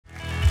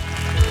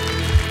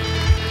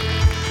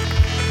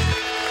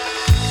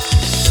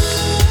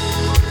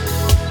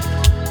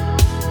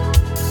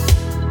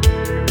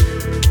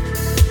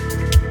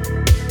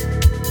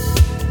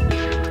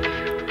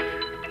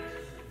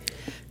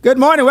Good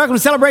morning. Welcome to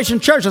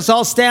Celebration Church. Let's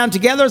all stand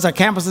together as our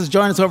campuses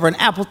join us over in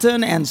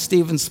Appleton and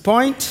Stevens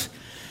Point,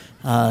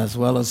 as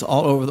well as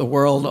all over the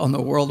world on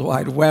the World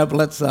Wide Web.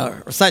 Let's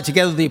recite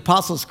together the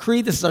Apostles'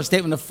 Creed. This is our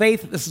statement of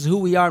faith. This is who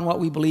we are and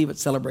what we believe at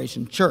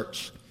Celebration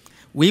Church.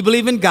 We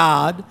believe in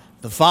God,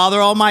 the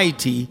Father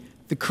Almighty,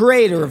 the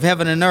Creator of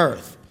heaven and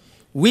earth.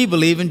 We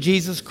believe in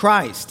Jesus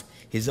Christ,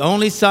 His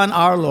only Son,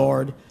 our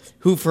Lord,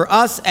 who for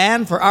us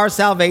and for our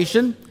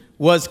salvation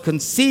was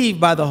conceived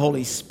by the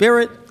Holy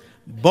Spirit,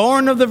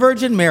 born of the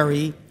Virgin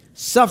Mary,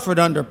 suffered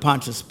under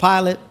Pontius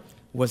Pilate,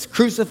 was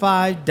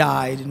crucified,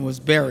 died, and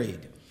was buried.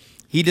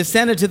 He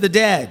descended to the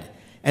dead,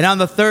 and on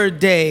the third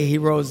day he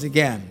rose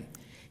again.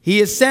 He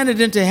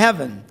ascended into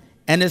heaven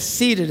and is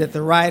seated at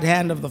the right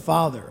hand of the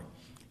Father.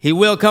 He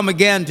will come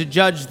again to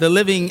judge the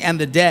living and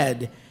the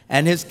dead,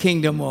 and his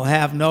kingdom will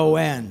have no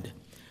end.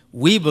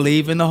 We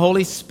believe in the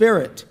Holy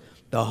Spirit,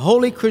 the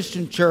holy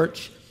Christian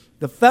church,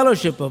 the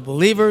fellowship of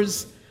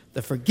believers,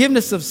 the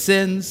forgiveness of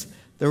sins,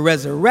 the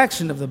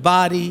resurrection of the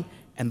body,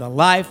 and the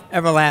life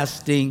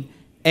everlasting.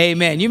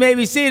 Amen. You may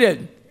be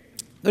seated.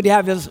 Good to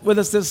have you with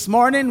us this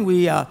morning.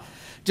 We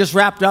just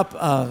wrapped up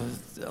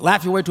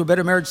Laugh Your Way to a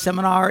Better Marriage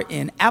seminar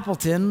in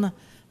Appleton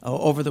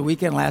over the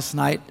weekend. Last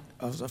night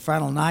was a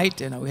final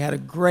night, and we had a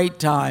great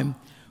time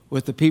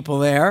with the people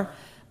there.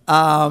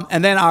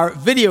 And then our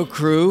video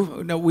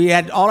crew, we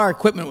had all our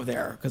equipment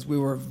there because we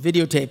were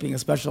videotaping a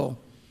special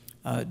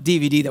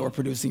DVD that we're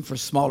producing for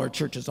smaller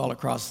churches all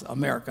across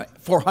America.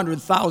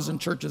 400,000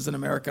 churches in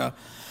America.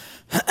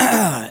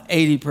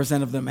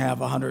 80% of them have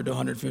 100 to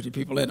 150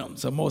 people in them.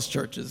 So most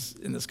churches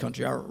in this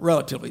country are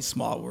relatively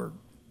small. We're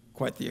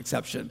quite the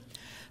exception.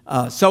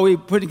 So we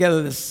put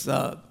together this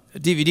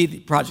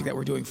DVD project that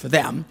we're doing for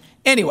them.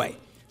 Anyway,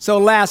 so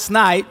last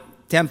night,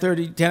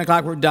 10:30, 10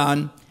 o'clock, we're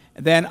done.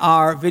 And then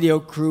our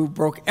video crew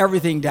broke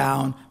everything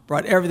down,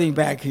 brought everything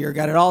back here,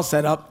 got it all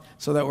set up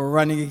so that we're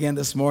running again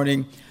this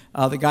morning.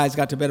 The guys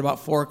got to bed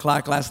about 4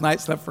 o'clock last night,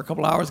 slept for a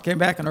couple hours, came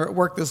back and are at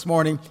work this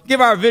morning. Give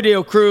our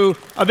video crew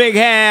a big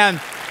hand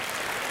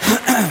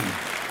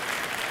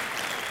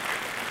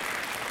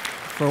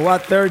for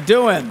what they're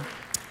doing.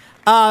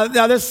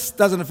 Now, this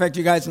doesn't affect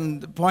you guys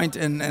in Point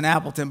and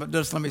Appleton, but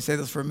just let me say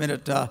this for a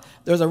minute.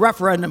 There's a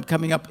referendum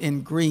coming up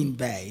in Green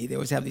Bay. They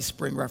always have these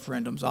spring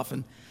referendums,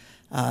 often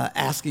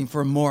asking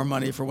for more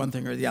money for one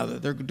thing or the other.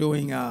 They're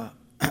doing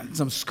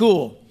some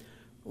school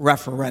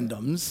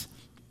referendums.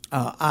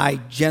 I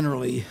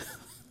generally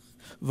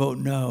vote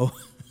no,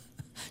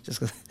 just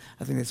because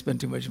I think they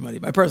spend too much money,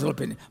 my personal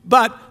opinion.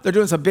 But they're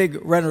doing some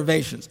big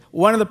renovations.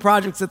 One of the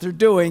projects that they're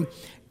doing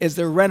is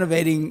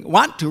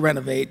want to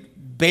renovate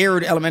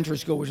Baird Elementary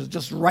School, which is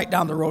just right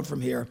down the road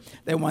from here.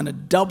 They want to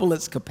double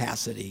its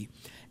capacity.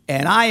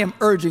 And I am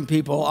urging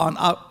people on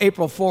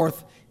April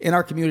 4th in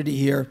our community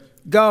here,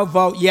 go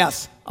vote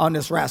yes on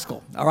this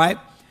rascal, all right?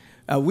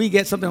 We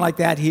get something like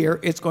that here,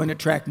 it's going to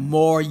attract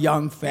more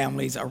young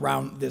families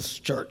around this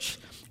church.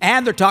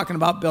 And they're talking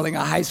about building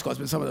a high school. It's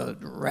been some of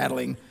the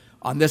rattling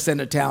on this end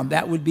of town.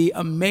 That would be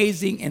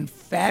amazing and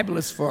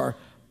fabulous for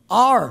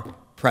our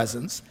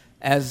presence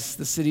as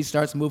the city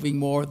starts moving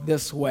more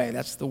this way.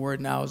 That's the word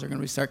now, is they're going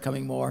to start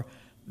coming more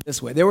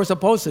this way. They were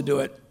supposed to do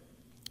it.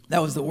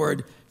 That was the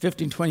word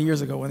 15, 20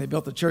 years ago when they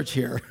built the church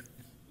here.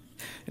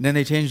 And then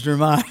they changed their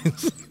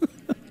minds.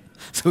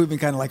 So we've been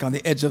kind of like on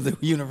the edge of the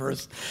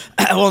universe.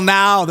 Well,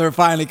 now they're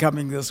finally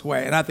coming this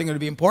way. And I think it would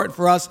be important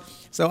for us.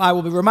 So I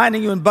will be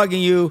reminding you and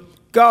bugging you,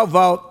 go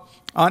vote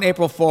on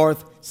April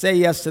 4th. Say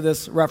yes to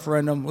this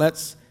referendum.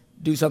 Let's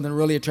do something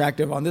really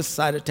attractive on this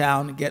side of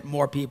town and get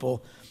more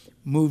people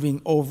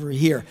moving over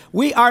here.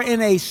 We are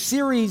in a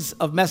series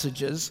of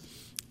messages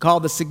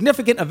called The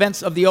Significant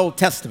Events of the Old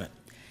Testament.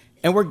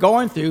 And we're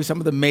going through some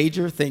of the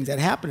major things that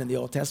happened in the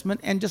Old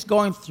Testament and just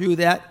going through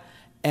that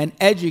and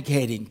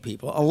educating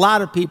people. A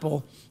lot of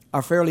people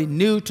are fairly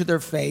new to their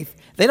faith.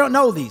 They don't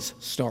know these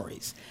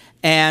stories.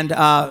 And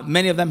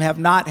many of them have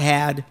not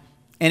had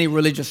any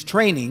religious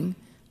training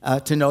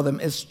to know them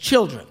as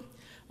children.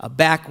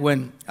 Back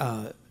when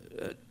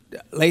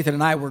Lathan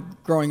and I were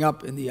growing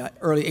up in the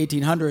early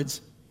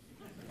 1800s,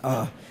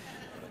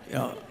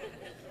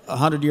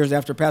 100 years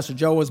after Pastor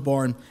Joe was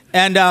born,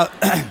 and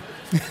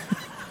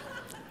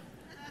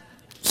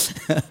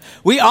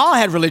we all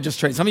had religious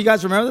training. Some of you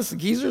guys remember this? The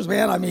Geezers,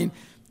 man, I mean,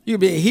 you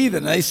could be a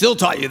heathen, and they still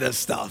taught you this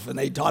stuff, and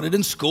they taught it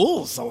in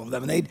schools, some of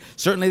them, and they'd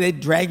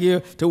drag you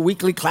to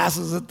weekly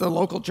classes at the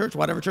local church,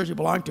 whatever church you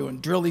belong to, and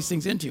drill these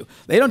things into you.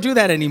 They don't do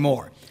that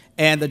anymore,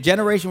 and the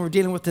generation we're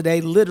dealing with today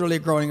literally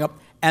growing up,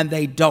 and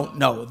they don't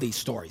know these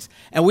stories,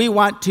 and we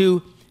want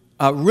to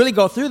really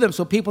go through them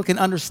so people can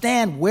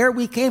understand where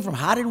we came from.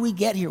 How did we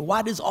get here?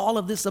 What is all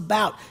of this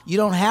about? You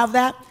don't have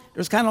that?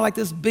 There's kind of like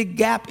this big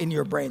gap in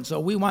your brain, so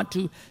we want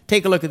to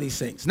take a look at these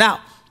things.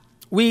 Now,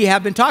 we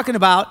have been talking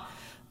about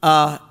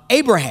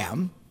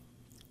Abraham.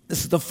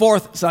 This is the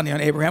fourth Sunday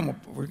on Abraham.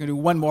 We're going to do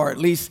one more at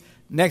least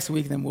next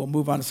week, then we'll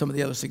move on to some of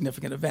the other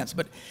significant events.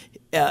 But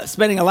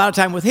spending a lot of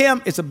time with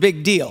him, it's a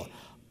big deal.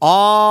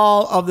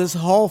 All of this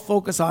whole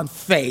focus on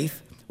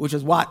faith, which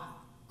is what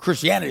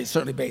Christianity is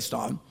certainly based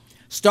on,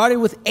 started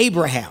with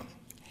Abraham.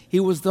 he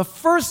was the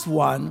first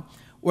one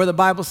where the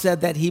Bible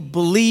said that he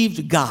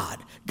believed God.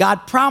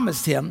 God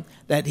promised him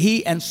that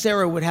he and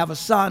Sarah would have a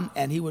son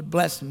and he would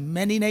bless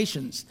many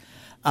nations.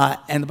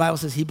 And the Bible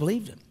says he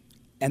believed him.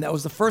 And that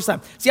was the first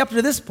time. See, up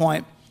to this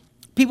point,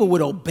 people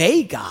would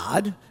obey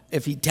God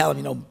if he'd tell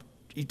them,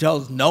 he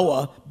tells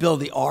Noah, build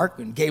the ark,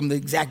 and gave him the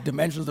exact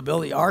dimensions to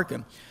build the ark.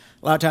 And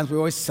a lot of times we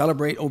always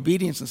celebrate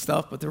obedience and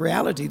stuff, but the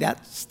reality,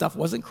 that stuff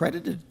wasn't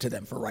credited to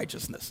them for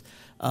righteousness.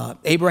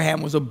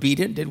 Abraham was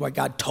obedient, did what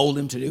God told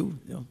him to do.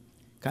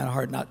 Kind of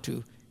hard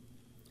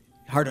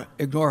to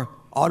ignore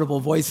audible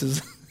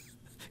voices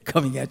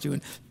coming at you,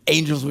 and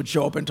angels would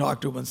show up and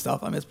talk to him and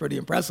stuff. I mean, it's pretty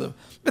impressive.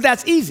 But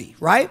that's easy,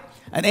 right?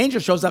 An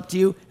angel shows up to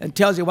you and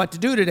tells you what to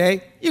do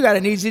today. You got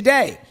an easy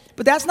day.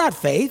 But that's not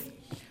faith.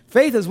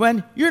 Faith is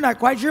when you're not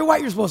quite sure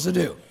what you're supposed to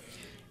do.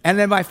 And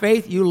then by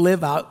faith, you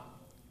live out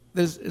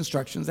the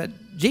instructions that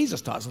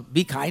Jesus taught us.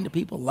 Be kind to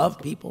people, love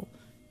people,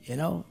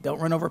 don't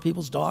run over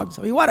people's dogs.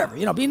 I mean, whatever,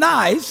 be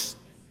nice.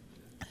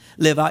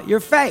 Live out your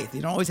faith.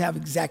 You don't always have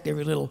exact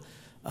every little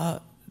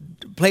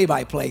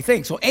play-by-play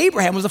thing. So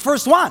Abraham was the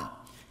first one,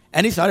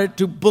 and he started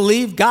to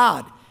believe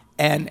God.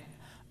 And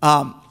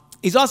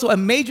he's also a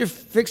major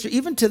fixture,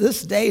 even to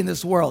this day in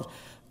this world.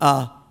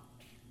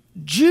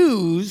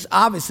 Jews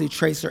obviously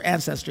trace their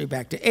ancestry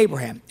back to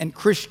Abraham, and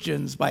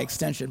Christians, by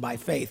extension, by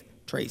faith,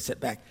 trace it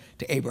back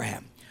to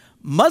Abraham.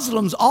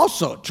 Muslims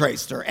also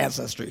trace their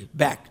ancestry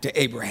back to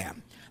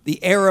Abraham.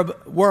 The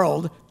Arab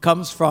world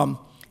comes from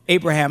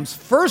Abraham's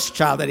first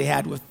child that he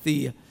had with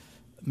the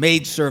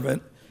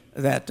maidservant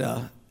that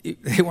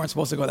they weren't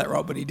supposed to go that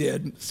route, but he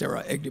did,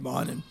 Sarah egged him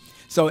on. And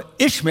so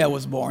Ishmael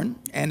was born,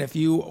 and if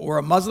you were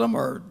a Muslim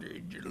or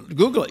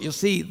Google it, you'll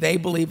see they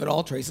believe it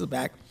all traces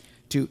back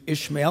to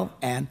Ishmael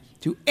and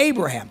to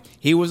Abraham.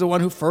 He was the one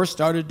who first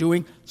started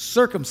doing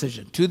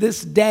circumcision. To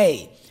this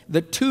day,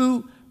 the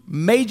two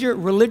major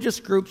religious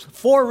groups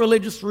for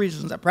religious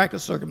reasons that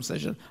practice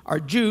circumcision are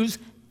Jews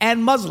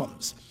and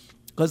Muslims,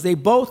 because they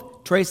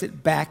both trace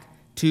it back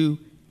to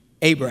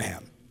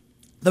Abraham.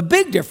 The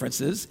big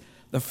difference is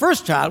the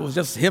first child was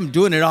just him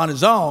doing it on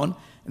his own,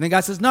 and then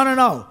God says,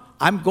 no,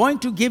 I'm going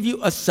to give you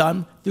a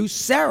son through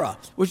Sarah,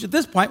 which at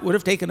this point would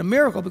have taken a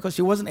miracle because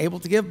she wasn't able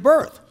to give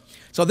birth.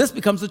 So this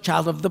becomes the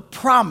child of the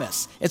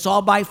promise. It's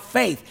all by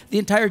faith. The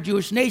entire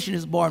Jewish nation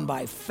is born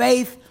by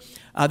faith.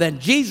 Then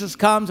Jesus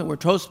comes, and we're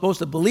supposed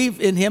to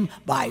believe in him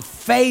by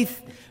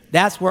faith.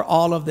 That's where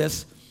all of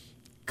this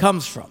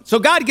comes from. So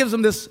God gives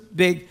them this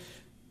big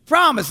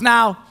promise.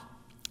 Now,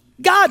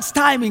 God's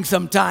timing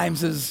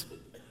sometimes is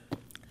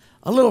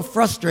a little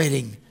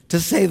frustrating, to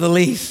say the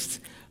least,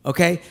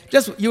 okay?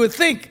 Just, you would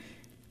think,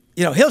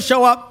 he'll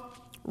show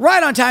up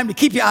right on time to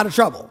keep you out of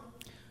trouble.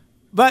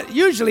 But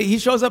usually he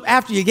shows up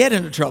after you get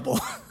into trouble.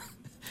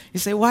 You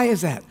say, why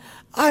is that?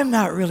 I'm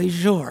not really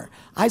sure.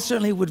 I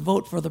certainly would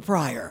vote for the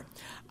prior.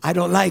 I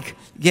don't like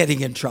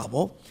getting in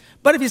trouble.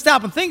 But if you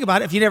stop and think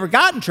about it, if you never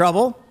got in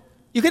trouble,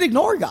 you could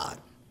ignore God,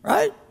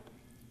 right?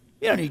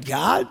 You don't need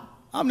God.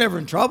 I'm never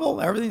in trouble.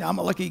 Everything. I'm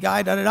a lucky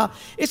guy, da-da-da.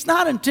 It's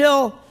not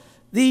until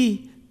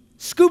the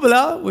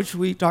scubula, which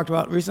we talked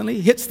about recently,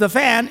 hits the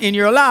fan in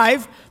your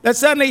life that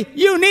suddenly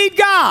you need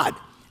God.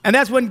 And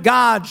that's when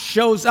God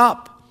shows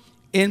up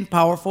in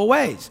powerful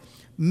ways.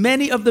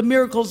 Many of the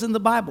miracles in the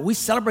Bible, we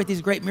celebrate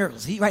these great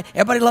miracles, right?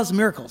 Everybody loves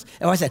miracles.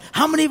 And I said,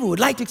 how many of you would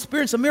like to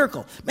experience a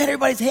miracle? Man,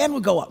 everybody's hand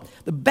would go up.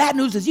 The bad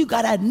news is you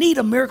got to need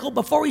a miracle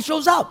before he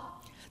shows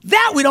up.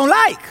 That we don't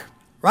like,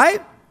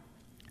 right?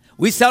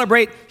 We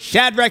celebrate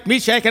Shadrach,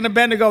 Meshach, and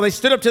Abednego. They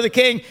stood up to the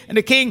king, and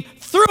the king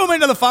threw them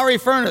into the fiery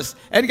furnace.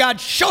 And God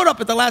showed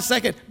up at the last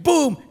second,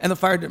 boom, and the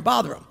fire didn't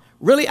bother them.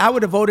 Really, I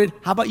would have voted,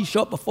 how about you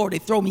show up before they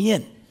throw me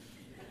in,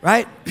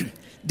 right?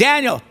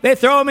 Daniel, they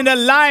throw him in the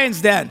lion's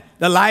den.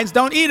 The lions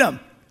don't eat him.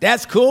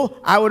 That's cool.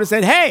 I would have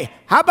said, hey,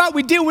 how about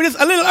we deal with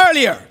this a little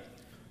earlier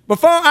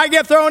before I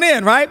get thrown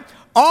in, right?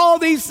 All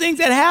these things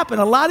that happen,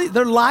 a lot of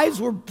their lives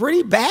were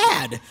pretty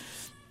bad.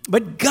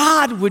 But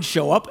God would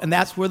show up, and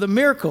that's where the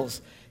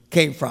miracles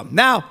came from.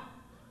 Now,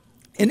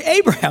 in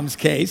Abraham's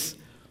case,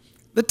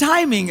 the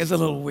timing is a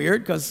little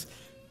weird because,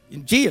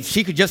 if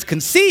she could just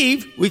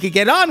conceive, we could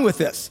get on with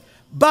this.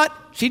 But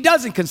she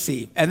doesn't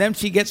conceive. And then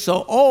she gets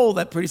so old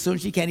that pretty soon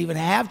she can't even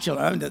have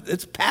children. I mean,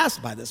 it's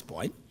past by this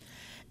point.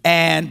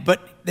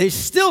 But they're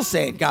still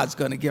saying God's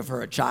going to give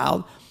her a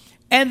child.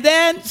 And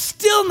then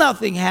still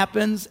nothing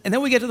happens. And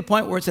then we get to the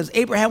point where it says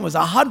Abraham was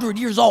 100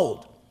 years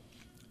old.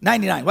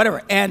 99,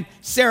 whatever. And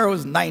Sarah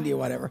was 90 or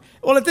whatever.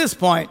 Well, at this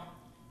point,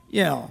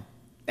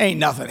 ain't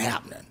nothing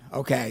happening,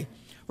 okay?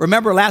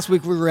 Remember last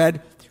week we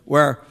read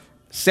where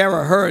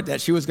Sarah heard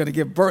that she was going to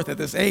give birth at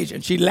this age,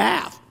 and she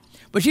laughed.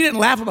 But she didn't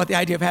laugh about the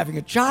idea of having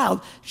a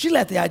child. She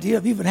laughed at the idea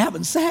of even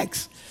having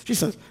sex. She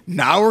says,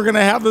 now we're going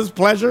to have this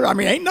pleasure. I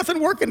mean, ain't nothing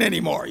working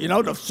anymore.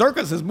 The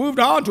circus has moved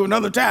on to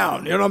another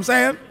town. You know what I'm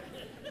saying?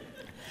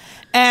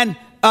 And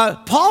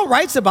Paul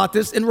writes about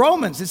this in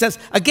Romans. It says,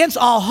 against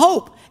all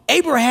hope,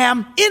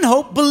 Abraham in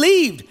hope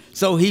believed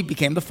So he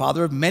became the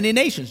father of many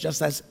nations,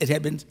 just as it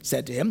had been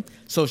said to him,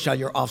 so shall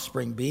your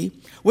offspring be.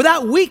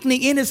 Without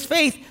weakening in his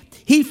faith,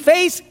 he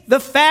faced the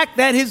fact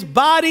that his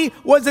body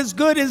was as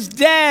good as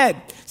dead.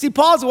 See,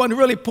 Paul's the one who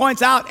really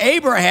points out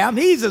Abraham.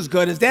 He's as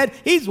good as dead.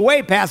 He's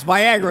way past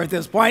Viagra at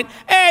this point.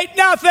 Ain't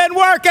nothing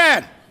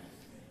working.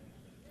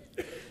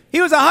 He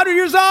was 100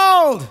 years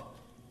old.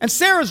 And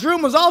Sarah's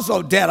room was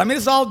also dead. I mean,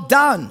 it's all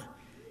done.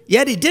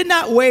 Yet he did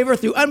not waver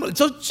through unbelief.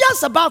 So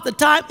just about the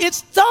time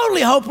it's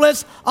totally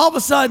hopeless, all of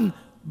a sudden,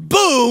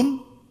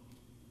 boom,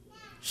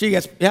 she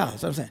gets, yeah,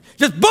 that's what I'm saying.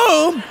 Just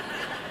boom,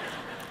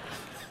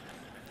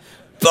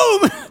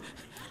 boom,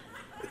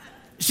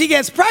 she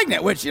gets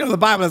pregnant, which, the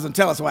Bible doesn't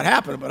tell us what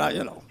happened, but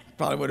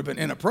probably would have been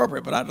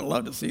inappropriate, but I'd have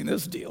loved to have seen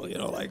this deal,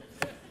 like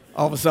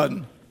all of a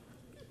sudden,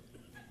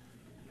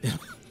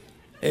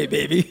 hey,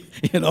 baby,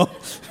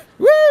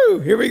 woo,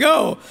 here we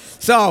go.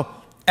 So,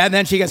 and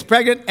then she gets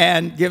pregnant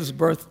and gives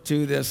birth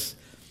to this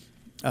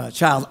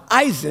child,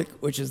 Isaac,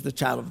 which is the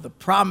child of the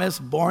promise,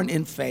 born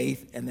in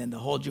faith, and then the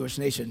whole Jewish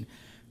nation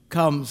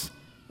comes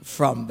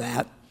from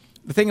that.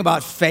 The thing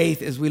about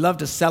faith is we love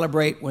to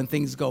celebrate when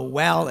things go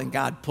well and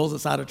God pulls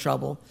us out of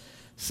trouble.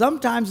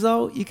 Sometimes,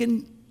 though, you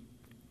can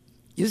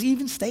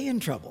even stay in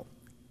trouble,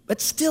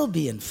 but still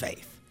be in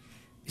faith.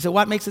 You say,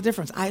 what makes a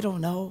difference? I don't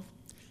know.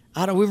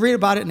 We read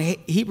about it in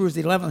Hebrews,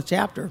 the 11th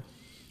chapter.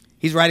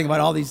 He's writing about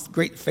all these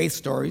great faith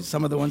stories,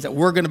 some of the ones that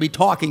we're going to be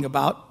talking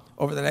about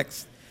over the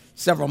next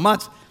several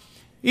months.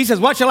 He says,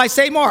 what shall I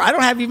say more? I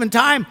don't have even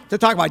time to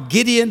talk about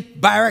Gideon,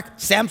 Barak,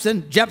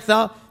 Samson,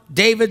 Jephthah,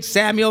 David,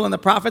 Samuel, and the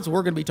prophets.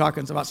 We're going to be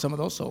talking about some of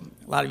those, so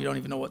a lot of you don't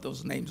even know what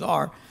those names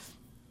are.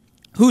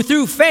 Who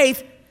through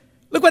faith,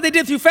 look what they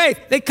did through faith.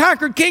 They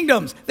conquered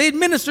kingdoms. They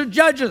administered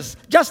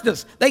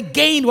justice. They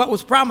gained what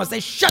was promised.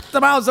 They shut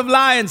the mouths of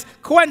lions,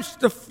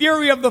 quenched the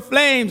fury of the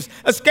flames,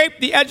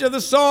 escaped the edge of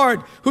the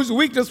sword, whose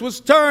weakness was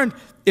turned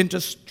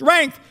into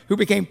strength, who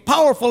became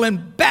powerful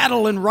in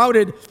battle and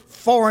routed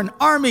foreign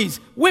armies.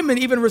 Women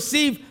even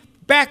received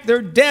back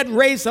their dead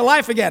raised to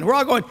life again. We're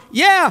all going,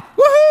 yeah,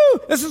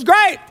 woohoo, this is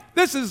great.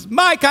 This is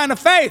my kind of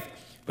faith.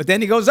 But then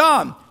he goes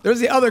on.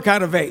 There's the other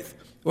kind of faith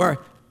where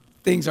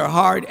things are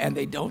hard and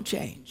they don't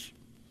change.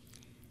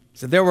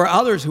 So there were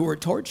others who were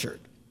tortured,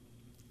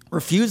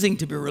 refusing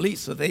to be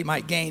released so they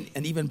might gain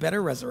an even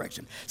better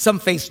resurrection. Some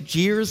faced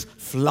jeers,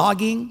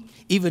 flogging,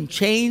 even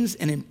chains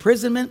and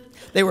imprisonment.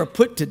 They were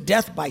put to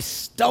death by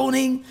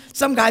stoning.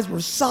 Some guys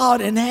were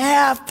sawed in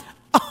half.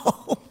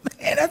 Oh,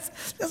 man,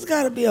 that's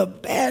got to be a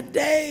bad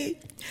day.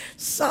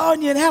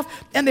 Sawing you in half.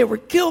 And they were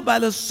killed by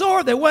the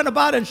sword. They went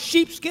about in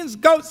sheepskins,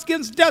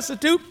 goatskins,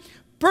 destitute,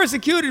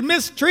 persecuted,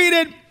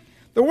 mistreated.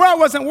 The world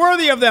wasn't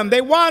worthy of them. They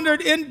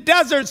wandered in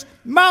deserts,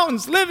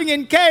 mountains, living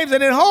in caves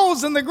and in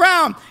holes in the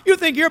ground. You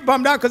think you're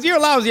bummed out because you're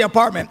a lousy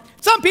apartment.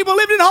 Some people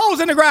lived in holes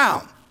in the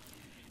ground.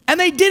 And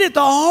they did it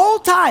the whole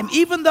time.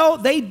 Even though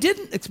they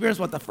didn't experience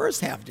what the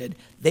first half did,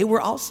 they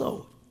were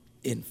also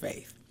in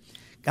faith.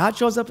 God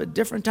shows up at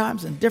different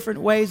times in different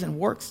ways and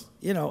works,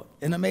 in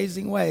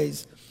amazing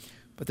ways.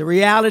 But the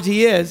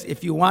reality is,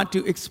 if you want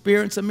to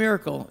experience a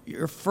miracle,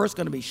 you're first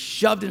going to be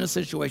shoved in a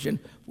situation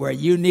where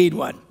you need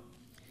one.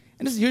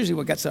 And this is usually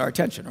what gets our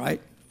attention,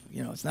 right?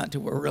 It's not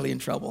until we're really in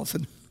trouble. So,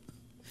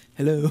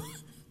 hello,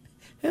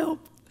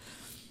 help.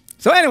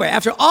 So anyway,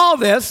 after all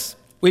this,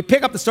 we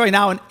pick up the story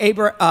now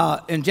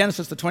in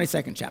Genesis, the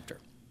 22nd chapter.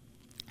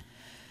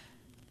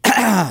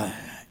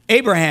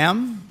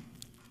 Abraham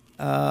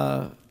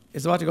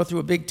is about to go through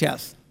a big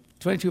test.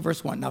 22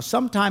 verse 1. Now,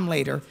 sometime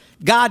later,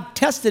 God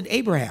tested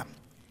Abraham.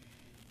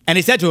 And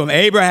he said to him,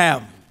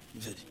 Abraham.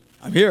 He said,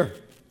 I'm here.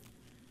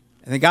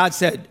 And then God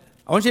said,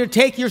 I want you to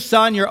take your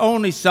son, your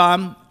only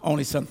son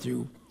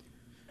through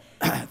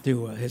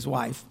his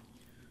wife,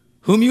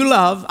 whom you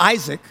love,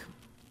 Isaac,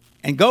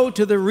 and go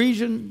to the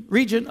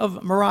region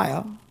of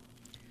Moriah.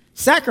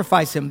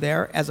 Sacrifice him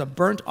there as a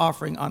burnt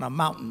offering on a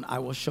mountain I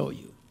will show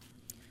you.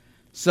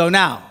 So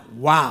now,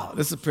 wow,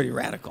 this is pretty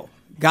radical.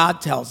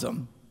 God tells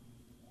him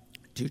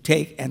to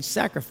take and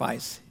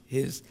sacrifice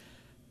his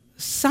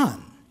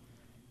son.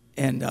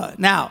 And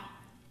now,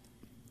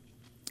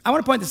 I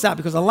want to point this out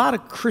because a lot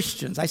of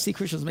Christians, I see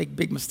Christians make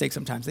big mistakes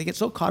sometimes. They get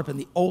so caught up in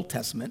the Old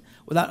Testament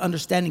without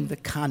understanding the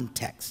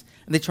context.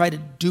 And they try to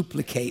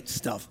duplicate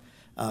stuff.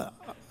 I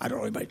don't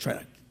know anybody try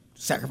to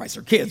sacrifice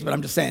their kids, but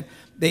I'm just saying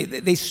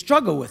they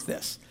struggle with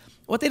this.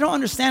 What they don't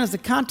understand is the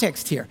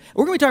context here.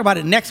 We're going to be talking about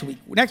it next week.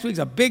 Next week's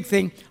a big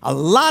thing. A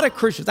lot of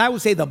Christians, I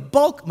would say the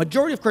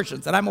majority of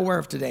Christians that I'm aware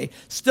of today,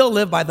 still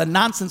live by the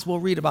nonsense we'll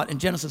read about in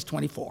Genesis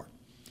 24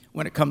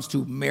 when it comes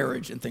to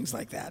marriage and things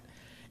like that.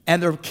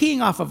 And they're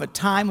keying off of a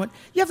time when,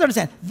 you have to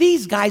understand,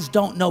 these guys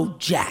don't know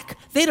jack.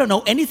 They don't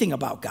know anything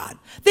about God.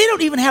 They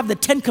don't even have the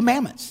 10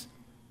 Commandments.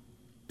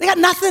 They got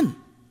nothing.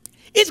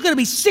 It's going to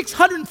be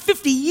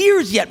 650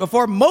 years yet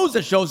before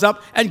Moses shows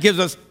up and gives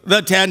us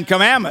the 10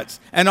 Commandments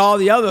and all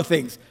the other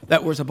things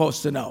that we're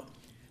supposed to know.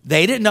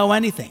 They didn't know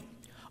anything.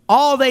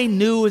 All they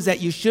knew is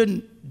that you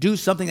shouldn't do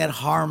something that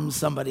harms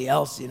somebody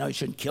else. You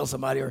shouldn't kill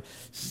somebody or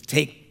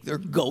take their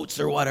goats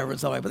or whatever and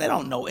stuff like that. But they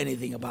don't know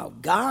anything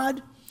about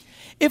God.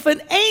 If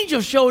an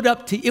angel showed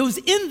up to you, it was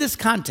in this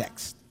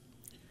context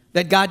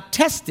that God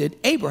tested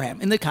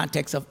Abraham, in the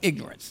context of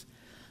ignorance.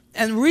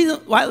 And the reason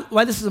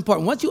why this is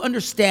important, once you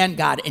understand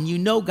God and you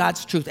know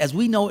God's truth as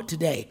we know it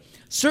today,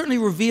 certainly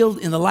revealed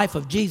in the life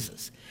of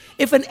Jesus.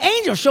 If an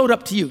angel showed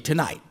up to you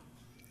tonight,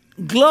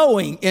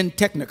 glowing in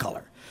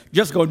Technicolor,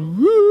 just going,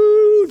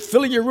 woo,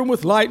 filling your room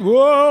with light,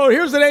 whoa,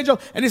 here's an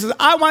angel, and he says,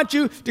 I want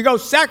you to go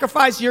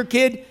sacrifice your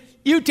kid,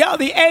 you tell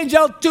the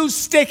angel to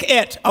stick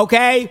it,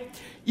 okay?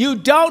 You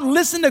don't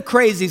listen to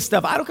crazy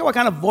stuff. I don't care what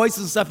kind of voices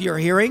and stuff you're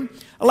hearing.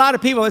 A lot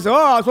of people, they say,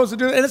 oh, I'm supposed to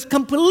do it. And it's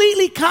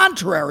completely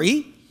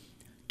contrary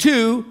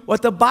to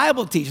what the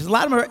Bible teaches. A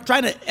lot of them are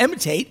trying to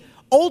imitate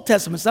Old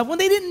Testament stuff when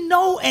they didn't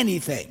know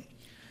anything.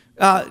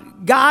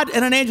 God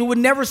and an angel would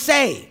never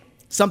say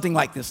something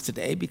like this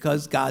today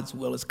because God's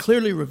will is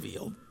clearly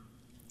revealed,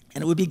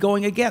 and it would be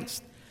going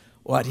against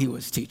what he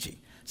was teaching.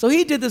 So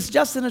he did this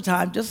just in a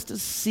time, just to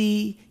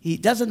see. He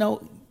doesn't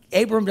know,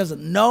 Abram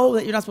doesn't know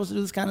that you're not supposed to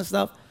do this kind of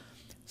stuff.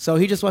 So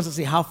he just wants to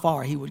see how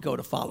far he would go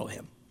to follow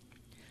him.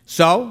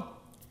 So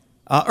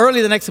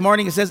early the next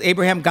morning, it says,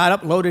 Abraham got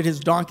up, loaded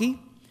his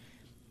donkey.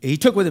 He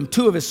took with him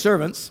 2 of his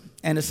servants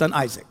and his son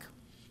Isaac.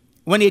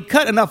 When he had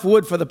cut enough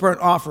wood for the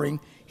burnt offering,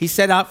 he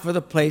set out for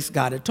the place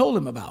God had told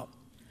him about.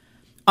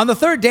 On the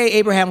 3rd day,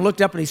 Abraham looked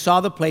up and he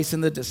saw the place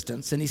in the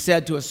distance, and he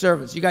said to his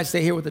servants, you guys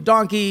stay here with the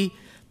donkey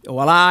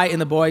while I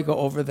and the boy go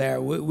over there.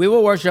 We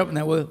will worship, and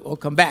then we'll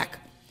come back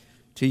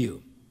to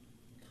you.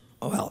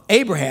 Well,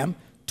 Abraham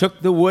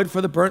took the wood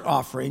for the burnt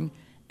offering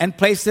and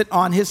placed it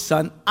on his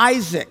son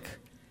Isaac.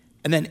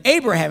 And then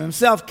Abraham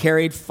himself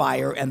carried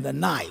fire and the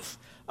knife.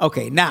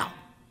 Okay, now,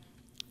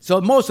 so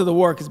most of the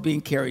work is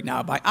being carried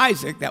now by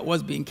Isaac. That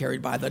was being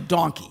carried by the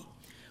donkey,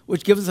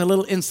 which gives us a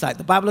little insight.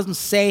 The Bible doesn't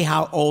say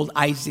how old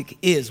Isaac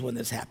is when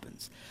this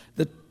happens.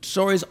 The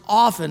story is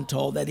often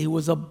told that he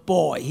was a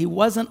boy. He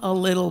wasn't a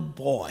little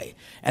boy.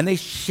 And they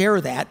share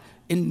that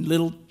in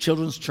little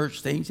children's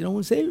church things. You know,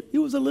 when say he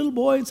was a little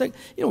boy, it's like,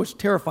 you know, which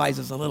terrifies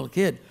us as a little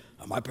kid.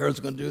 Are my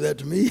parents going to do that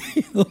to me?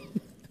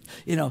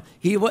 You know,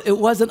 it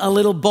wasn't a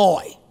little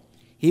boy.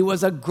 He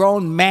was a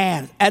grown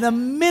man, at a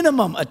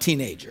minimum a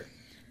teenager.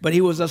 But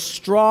he was a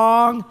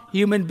strong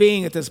human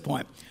being at this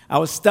point. I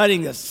was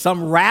studying this.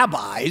 Some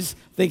rabbis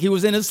think he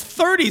was in his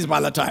 30s by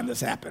the time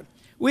this happened.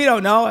 We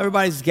don't know.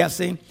 Everybody's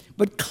guessing.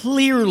 But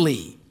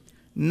clearly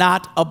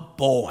not a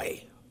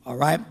boy, all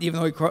right?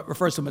 Even though he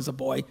refers to him as a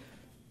boy.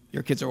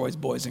 Your kids are always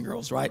boys and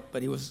girls, right?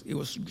 But he was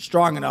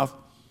strong enough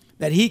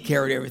that he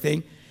carried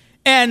everything.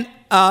 And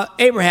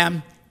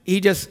Abraham,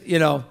 he just,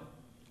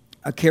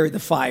 carried the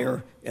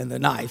fire and the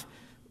knife.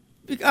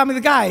 I mean,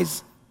 the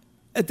guy's,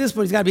 at this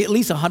point, he's got to be at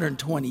least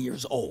 120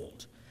 years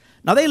old.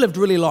 Now, they lived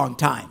really long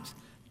times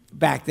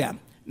back then.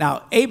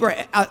 Now,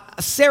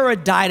 Sarah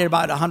died at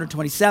about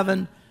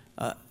 127.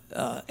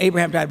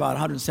 Abraham died about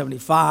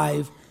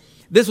 175.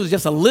 This was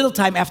just a little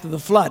time after the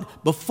flood.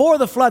 Before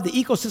the flood, the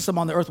ecosystem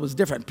on the earth was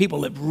different. People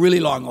lived really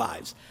long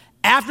lives.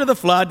 After the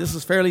flood, this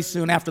is fairly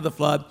soon after the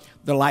flood,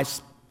 the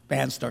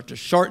lifespans start to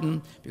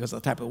shorten because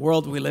of the type of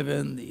world we live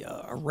in, the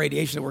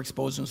radiation that we're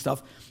exposed to and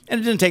stuff.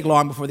 And it didn't take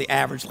long before the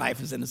average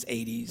life is in its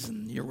 80s,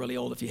 and you're really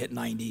old if you hit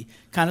 90,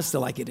 kind of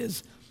still like it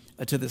is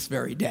to this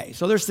very day.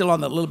 So they're still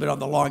on a little bit on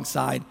the long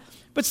side.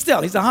 But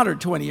still, he's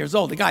 120 years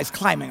old. The guy's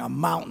climbing a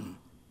mountain.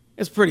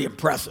 It's pretty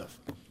impressive.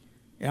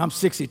 I'm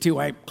 62.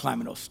 I ain't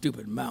climbing no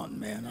stupid mountain,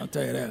 man. I'll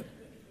tell you that.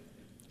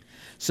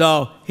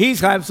 So he's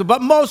climbing.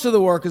 But most of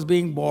the work is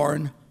being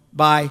borne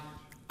by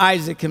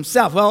Isaac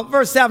himself. Well,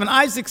 verse 7,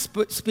 Isaac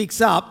speaks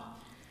up,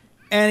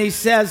 and he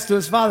says to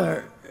his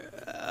father,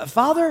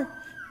 Father?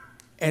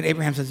 And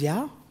Abraham says,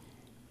 yeah?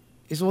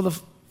 He says, well, the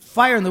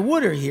fire and the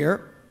wood are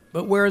here,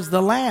 but where is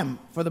the lamb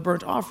for the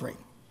burnt offering?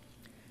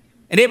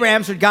 And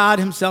Abraham answered, God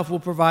himself will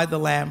provide the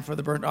lamb for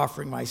the burnt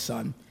offering, my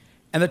son.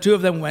 And the 2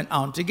 of them went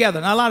on together.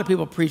 Now, a lot of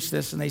people preach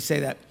this, and they say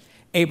that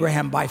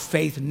Abraham, by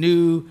faith,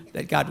 knew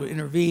that God would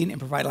intervene and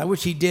provide a lamb,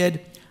 which he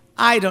did.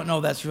 I don't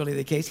know that's really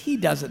the case. He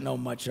doesn't know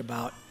much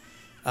about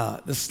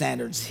the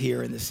standards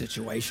here in this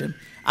situation.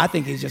 I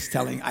think he's just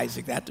telling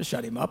Isaac that to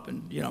shut him up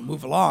and,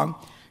 move along.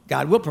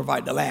 God will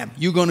provide the lamb.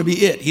 You're going to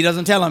be it. He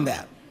doesn't tell him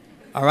that.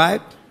 All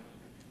right?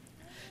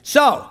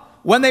 So,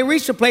 when they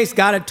reached the place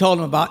God had told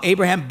him about,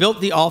 Abraham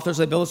built the altar.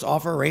 So they built this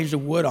altar, arranged the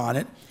wood on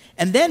it.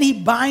 And then he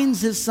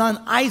binds his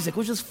son Isaac,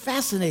 which is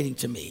fascinating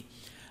to me.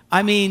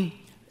 I mean,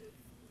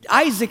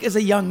 Isaac is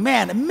a young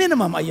man, a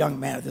minimum a young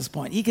man at this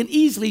point. He can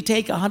easily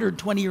take a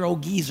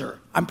 120-year-old geezer,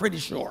 I'm pretty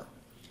sure.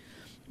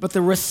 But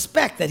the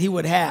respect that he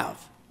would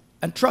have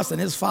and trust in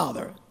his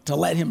father to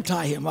let him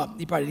tie him up,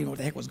 he probably didn't know what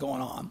the heck was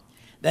going on.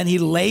 Then he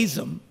lays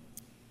him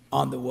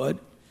on the wood.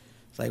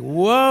 It's like,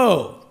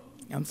 whoa.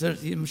 I'm sure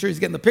he's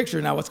getting the picture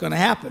now what's going to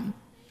happen.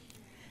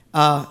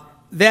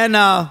 Then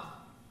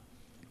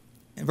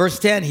in verse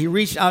 10, he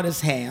reached out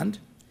his hand.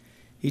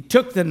 He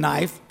took the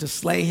knife to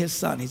slay his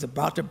son. He's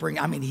about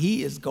to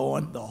he is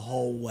going the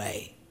whole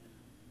way.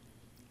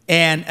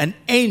 And an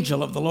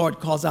angel of the Lord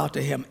calls out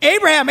to him,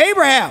 Abraham,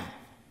 Abraham.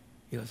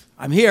 He goes,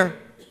 I'm here.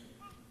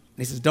 And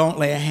he says, don't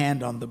lay a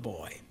hand on the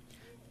boy.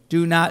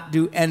 Do not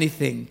do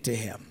anything to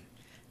him.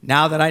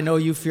 Now that I know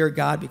you fear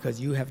God because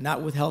you have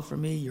not withheld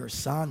from me your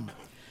son.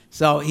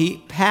 So he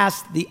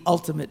passed the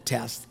ultimate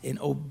test in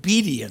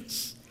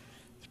obedience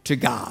to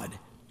God.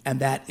 And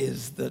that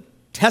is the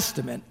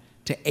testament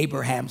to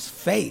Abraham's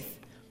faith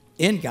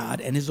in God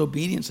and his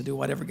obedience to do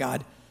whatever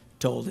God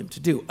told him to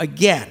do.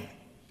 Again,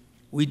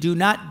 we do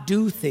not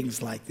do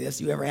things like this.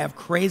 You ever have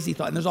crazy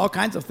thoughts? And there's all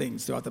kinds of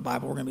things throughout the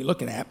Bible we're going to be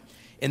looking at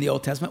in the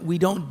Old Testament. We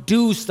don't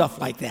do stuff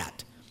like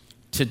that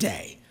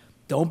today.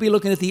 Don't be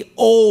looking at the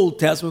Old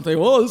Testament and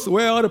think, oh, this is the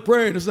way I ought to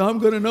pray. This is how I'm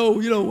going to know,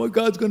 what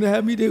God's going to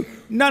have me do.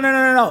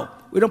 No.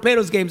 We don't play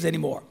those games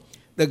anymore.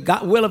 The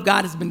will of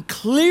God has been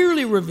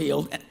clearly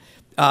revealed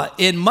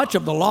in much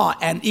of the law,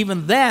 and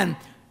even then,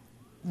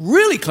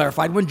 really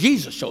clarified when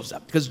Jesus shows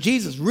up, because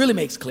Jesus really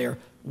makes clear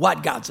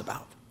what God's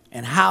about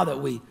and how that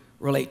we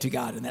relate to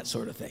God and that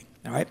sort of thing,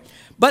 all right?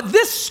 But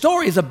this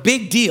story is a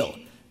big deal,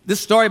 this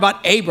story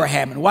about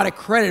Abraham and what a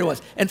credit it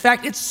was. In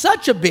fact, it's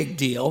such a big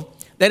deal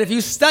that if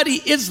you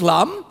study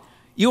Islam,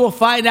 you will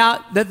find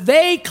out that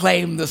they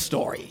claim the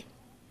story.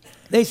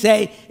 They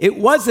say it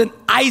wasn't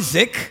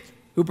Isaac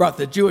who brought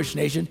the Jewish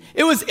nation,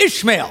 it was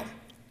Ishmael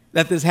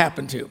that this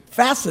happened to.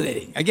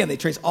 Fascinating. Again, they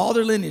trace all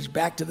their lineage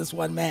back to this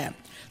one man.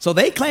 So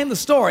they claim the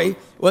story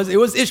was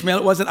Ishmael,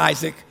 it wasn't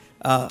Isaac.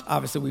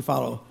 Obviously, we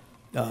follow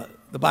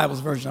the Bible's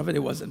version of it.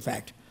 It was, in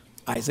fact,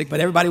 Isaac. But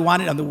everybody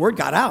wanted, and the word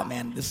got out,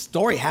 man. This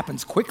story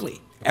happens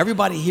quickly.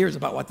 Everybody hears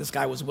about what this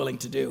guy was willing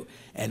to do.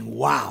 And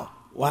wow,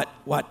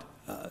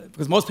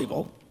 because most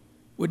people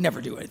would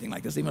never do anything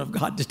like this, even if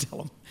God did tell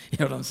them. You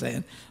know what I'm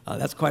saying?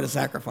 That's quite a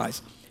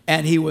sacrifice.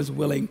 And he was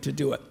willing to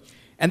do it.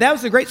 And that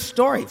was a great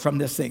story from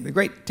this thing, the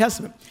Great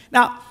Testament.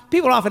 Now,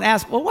 people often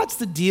ask, well, what's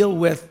the deal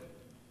with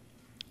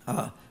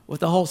the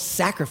whole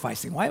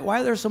sacrificing? Why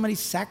are there so many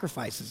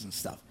sacrifices and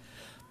stuff?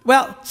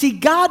 Well, see,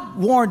 God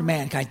warned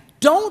mankind,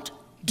 don't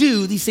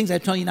do these things I'm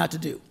telling you not to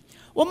do.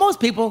 Well, most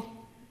people,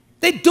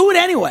 they do it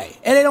anyway,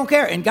 and they don't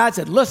care. And God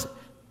said, listen,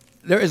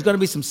 there is going to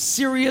be some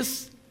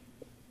serious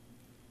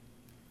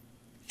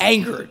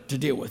anger to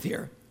deal with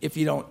here if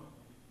you don't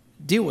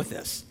deal with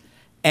this.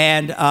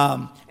 And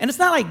it's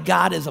not like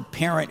God is a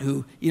parent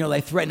who,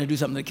 they threaten to do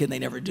something to the kid and they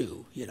never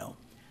do,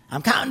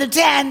 I'm counting to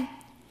 10.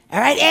 All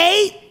right,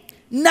 8,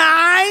 9,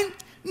 9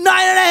 and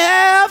a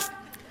half,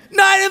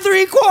 9 and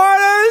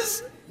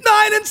 3/4,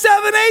 9 and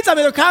 7/8. I mean,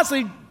 they're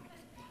constantly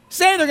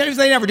saying they're going to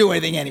do, they never do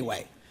anything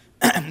anyway.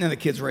 And then the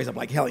kids raise up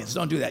like hellions.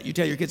 Don't do that. You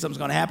tell your kids something's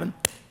going to happen,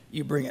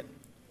 you bring it.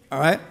 All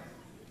right?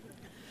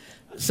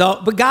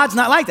 So, but God's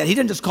not like that. He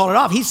didn't just call it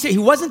off. He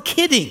wasn't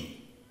kidding.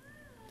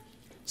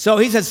 So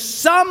he says,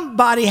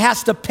 somebody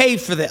has to pay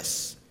for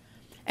this.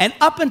 And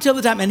up until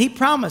the time, and he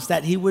promised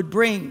that he would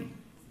bring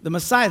the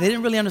Messiah. They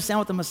didn't really understand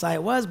what the Messiah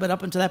was, but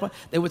up until that point,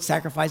 they would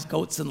sacrifice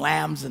goats and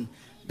lambs, and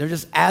they're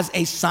just as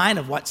a sign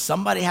of what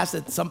somebody has to,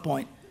 at some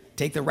point,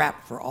 take the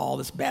rap for all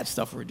this bad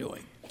stuff we're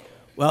doing.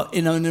 Well,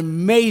 in an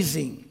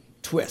amazing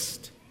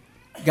twist,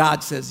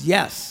 God says,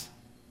 yes,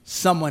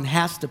 someone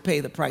has to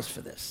pay the price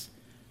for this.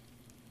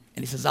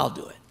 And he says, I'll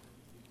do it.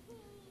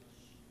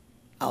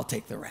 I'll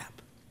take the rap.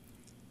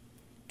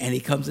 And he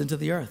comes into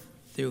the earth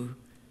through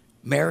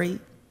Mary,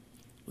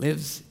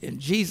 lives in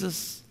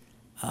Jesus,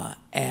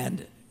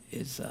 and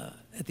is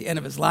at the end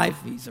of his life,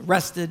 he's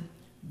arrested,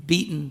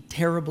 beaten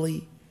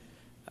terribly,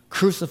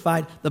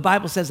 crucified. The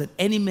Bible says at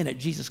any minute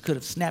Jesus could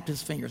have snapped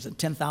his fingers and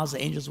 10,000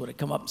 angels would have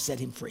come up and set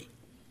him free.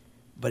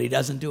 But he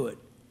doesn't do it.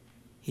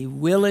 He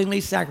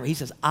willingly sacrifices. He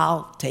says,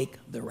 I'll take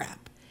the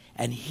rap.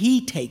 And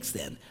he takes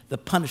then the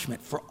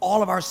punishment for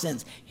all of our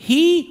sins.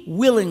 He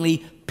willingly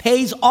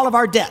pays all of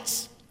our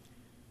debts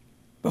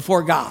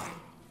before God.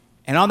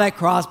 And on that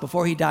cross,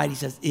 before he died, he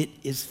says, it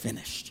is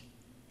finished.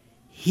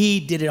 He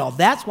did it all.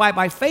 That's why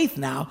by faith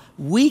now,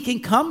 we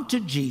can come to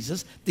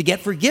Jesus to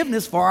get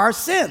forgiveness for our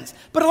sins.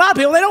 But a lot of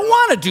people, they don't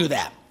want to do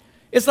that.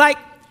 It's like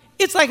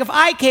if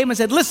I came and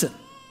said, listen,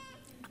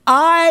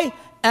 I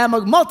am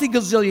a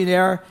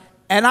multi-gazillionaire,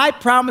 and I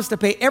promise to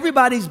pay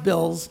everybody's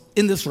bills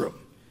in this room.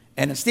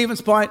 And in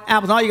Stevens Point,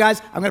 Appleton, all you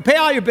guys, I'm going to pay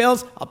all your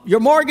bills,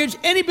 your mortgage,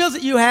 any bills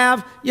that you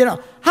have.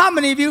 How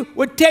many of you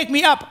would take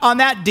me up on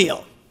that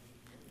deal?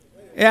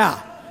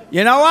 Yeah.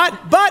 You know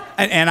what? But,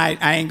 and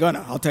I ain't going to,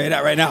 I'll tell you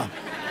that right now.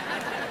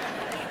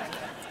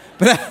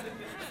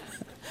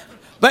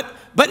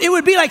 But it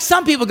would be like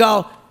some people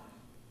go,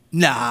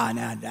 nah, I'm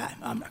not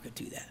going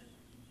to do that.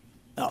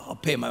 No, I'll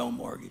pay my own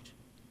mortgage.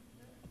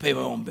 I'll pay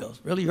my own bills.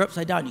 Really? You're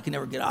upside down. You can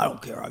never get out. I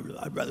don't care.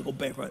 I'd rather go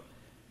bankrupt.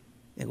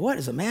 Like, what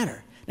is the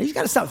matter? Now, you've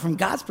got to stop from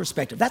God's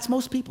perspective. That's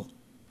most people.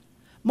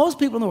 Most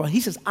people in the world.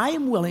 He says, I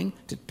am willing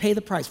to pay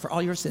the price for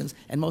all your sins.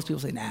 And most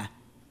people say, nah,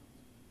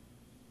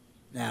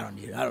 I don't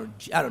need it.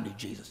 I don't need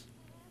Jesus.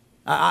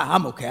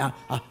 I'm okay.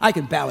 I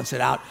can balance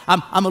it out.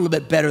 I'm a little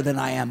bit better than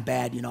I am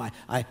bad.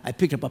 I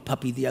picked up a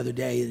puppy the other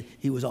day. And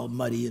he was all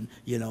muddy, and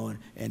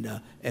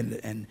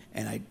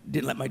I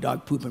didn't let my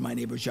dog poop in my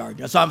neighbor's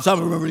yard. So I'm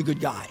a really good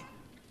guy.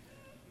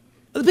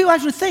 But the people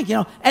actually think,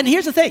 And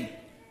here's the thing: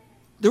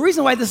 the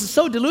reason why this is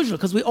so delusional,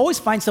 because we always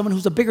find someone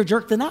who's a bigger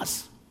jerk than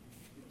us,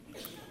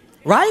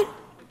 right?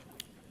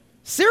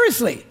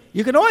 Seriously,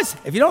 you can always,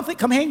 if you don't think,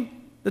 come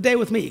hang the day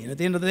with me. And at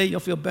the end of the day, you'll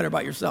feel better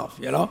about yourself,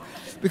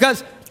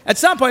 Because at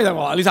some point, you're like,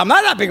 well, at least I'm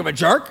not that big of a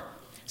jerk.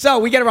 So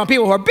we get around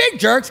people who are big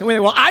jerks, and we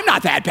think, well, I'm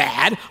not that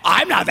bad.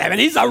 I'm not that bad.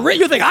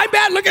 You think I'm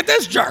bad? Look at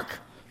this jerk.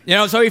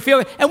 So we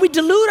feel, and we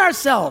delude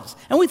ourselves,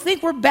 and we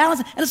think we're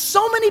balanced. And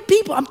so many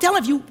people, I'm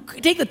telling you, if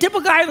you take the typical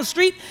guy on the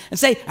street and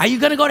say, are you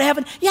going to go to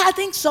heaven? Yeah, I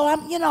think so.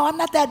 I'm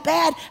not that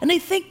bad. And they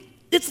think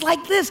it's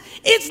like this.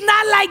 It's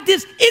not like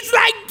this. It's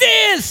like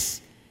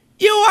this.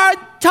 You are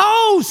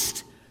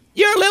toast.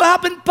 Your little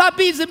hopping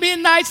puppies and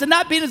being nice and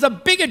not being as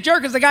big a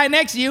jerk as the guy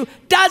next to you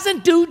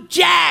doesn't do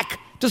jack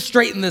to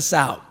straighten this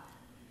out.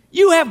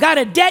 You have got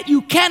a debt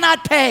you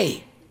cannot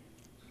pay.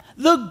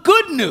 The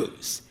good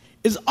news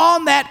is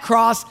on that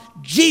cross,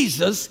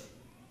 Jesus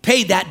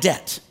paid that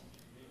debt.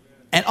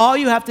 And all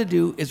you have to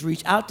do is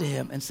reach out to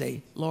him and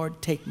say,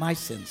 Lord, take my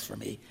sins for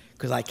me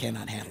because I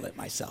cannot handle it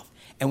myself.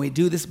 And we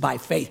do this by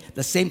faith,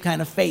 the same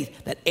kind of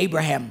faith that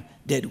Abraham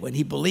did when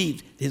he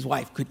believed his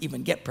wife could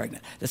even get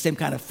pregnant, the same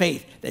kind of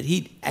faith that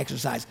he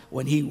exercised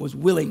when he was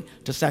willing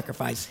to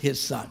sacrifice his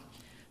son.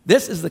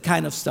 This is the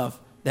kind of stuff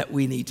that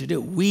we need to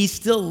do. We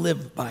still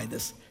live by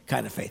this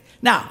kind of faith.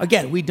 Now,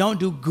 again, we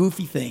don't do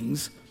goofy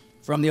things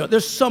from the old.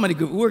 There's so many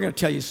goofy. We're going to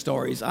tell you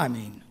stories. I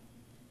mean,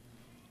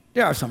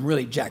 there are some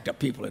really jacked up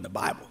people in the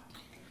Bible.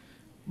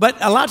 But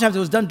a lot of times it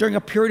was done during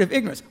a period of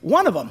ignorance.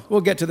 One of them,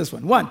 we'll get to this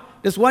one.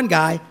 This one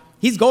guy,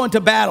 he's going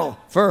to battle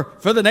for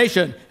the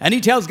nation. And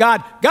he tells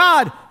God,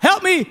 God,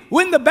 help me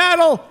win the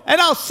battle,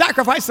 and I'll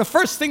sacrifice the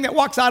first thing that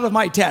walks out of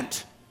my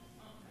tent.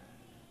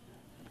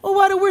 Well,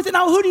 what a weird thing.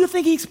 Now, who do you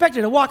think he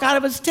expected to walk out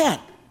of his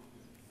tent?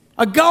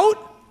 A goat?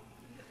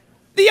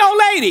 The old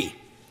lady.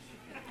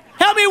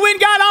 Help me win,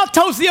 God, I'll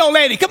toast the old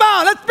lady. Come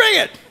on, let's bring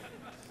it.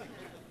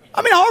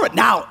 I mean, all right.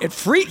 Now,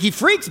 he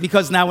freaks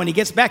because now when he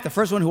gets back, the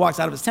first one who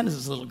walks out of his tent is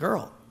this little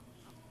girl.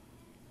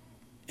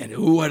 And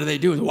what do they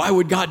do? Why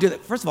would God do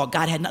that? First of all,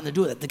 God had nothing to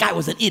do with it. The guy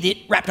was an idiot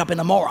wrapped up in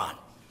a moron.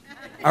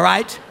 All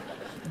right?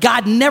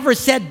 God never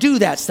said do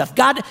that stuff.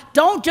 God,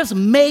 don't just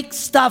make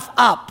stuff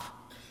up.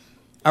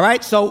 All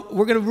right? So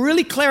we're going to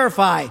really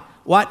clarify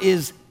what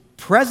is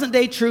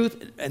present-day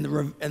truth and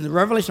the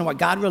revelation of what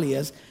God really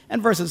is,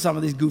 and versus some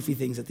of these goofy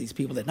things that these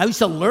people did. Now, you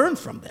still learn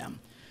from them,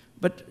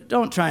 but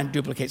don't try and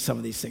duplicate some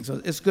of these things. So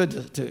it's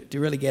good to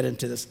really get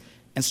into this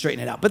and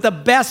straighten it out. But the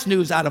best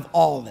news out of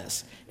all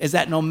this is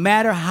that no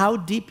matter how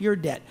deep your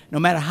debt, no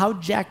matter how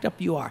jacked up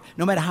you are,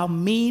 no matter how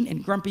mean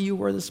and grumpy you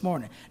were this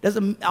morning,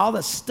 all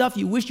the stuff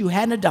you wish you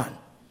hadn't done,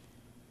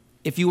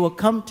 if you will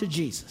come to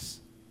Jesus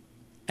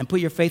and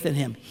put your faith in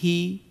him,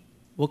 he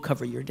will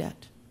cover your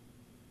debt.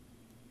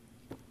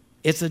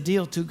 It's a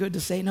deal too good to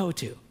say no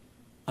to.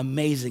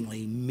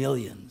 Amazingly,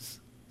 millions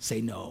say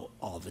no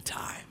all the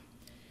time.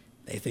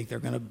 They think they're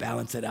going to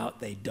balance it out.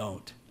 They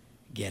don't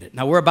get it.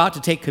 Now, we're about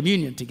to take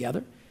communion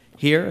together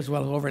here as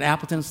well as over at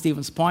Appleton,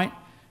 Stevens Point.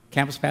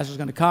 Campus pastor is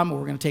going to come, and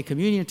we're going to take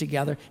communion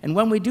together. And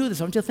when we do this,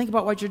 I want you to think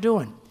about what you're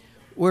doing.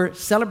 We're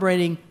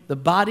celebrating the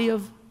body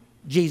of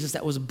Jesus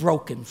that was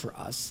broken for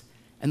us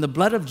and the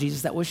blood of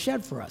Jesus that was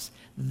shed for us.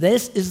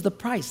 This is the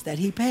price that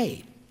he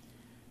paid.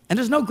 And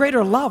there's no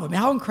greater love. I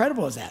mean, how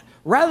incredible is that?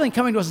 Rather than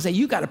coming to us and say,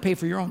 you got to pay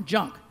for your own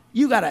junk.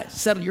 You got to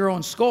settle your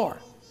own score.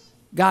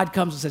 God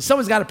comes and says,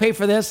 someone's got to pay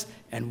for this,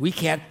 and we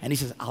can't. And he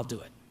says, I'll do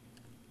it.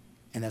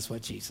 And that's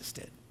what Jesus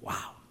did.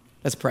 Wow.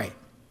 Let's pray.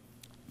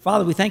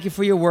 Father, we thank you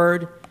for your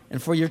word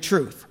and for your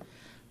truth.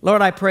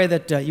 Lord, I pray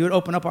that you would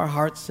open up our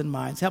hearts and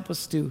minds. Help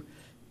us to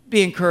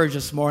be encouraged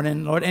this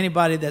morning. Lord,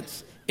 anybody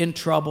that's in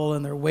trouble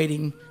and they're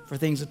waiting for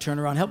things to turn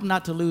around, help them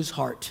not to lose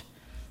heart.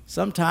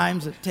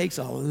 Sometimes it takes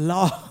a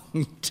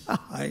long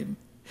time,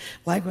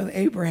 like with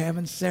Abraham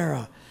and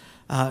Sarah.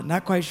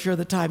 Not quite sure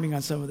the timing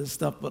on some of this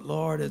stuff, but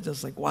Lord, it's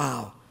just like,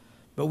 wow.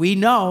 But we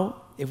know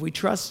if we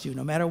trust you,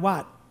 no matter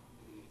what,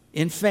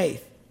 in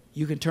faith,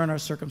 you can turn our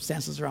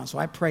circumstances around. So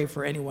I pray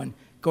for anyone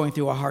going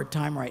through a hard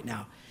time right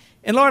now.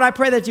 And Lord, I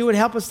pray that you would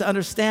help us to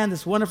understand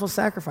this wonderful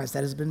sacrifice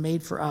that has been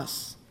made for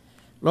us.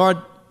 Lord,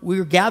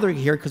 we're gathering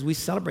here because we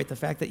celebrate the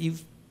fact that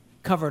you've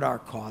covered our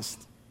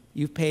cost.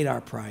 You've paid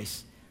our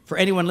price. For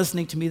anyone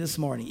listening to me this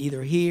morning,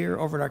 either here,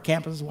 over at our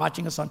campus,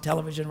 watching us on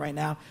television right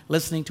now,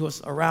 listening to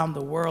us around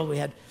the world. We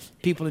had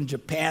people in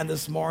Japan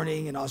this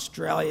morning, in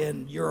Australia,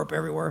 and Europe,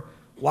 everywhere,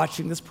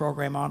 watching this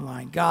program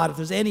online. God, if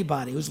there's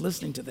anybody who's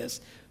listening to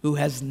this who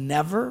has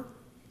never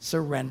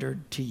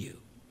surrendered to you,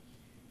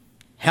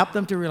 help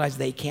them to realize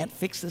they can't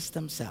fix this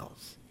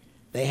themselves.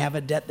 They have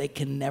a debt they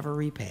can never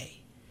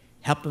repay.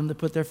 Help them to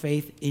put their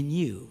faith in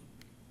you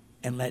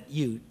and let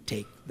you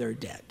take their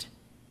debt.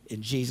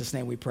 In Jesus'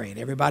 name we pray. And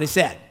everybody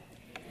said,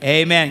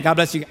 amen. God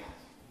bless you.